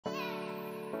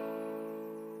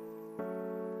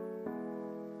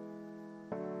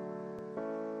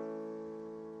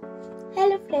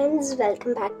friends,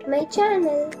 welcome back to my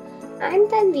channel. I'm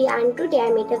Tanvi and today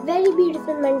I made a very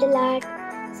beautiful mandala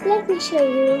art. So let me show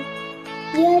you.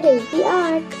 Here is the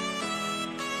art.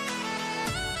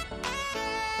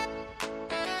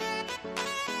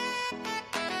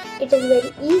 It is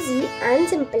very easy and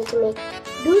simple to make.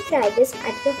 Do try this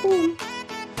at your home.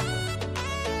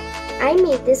 I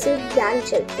made this with black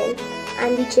gel pen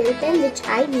and the gel pen which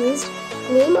I used,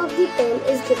 name of the pen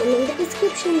is given in the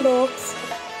description box.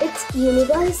 It's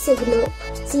uni-ball signo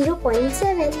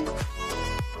 0.7.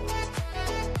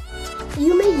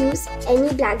 You may use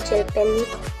any black gel pen.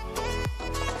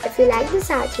 If you like this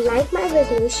art, like my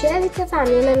video, share with your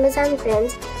family members and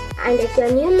friends, and if you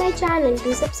are new in my channel,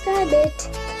 do subscribe it.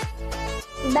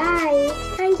 Bye.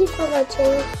 Thank you for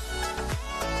watching.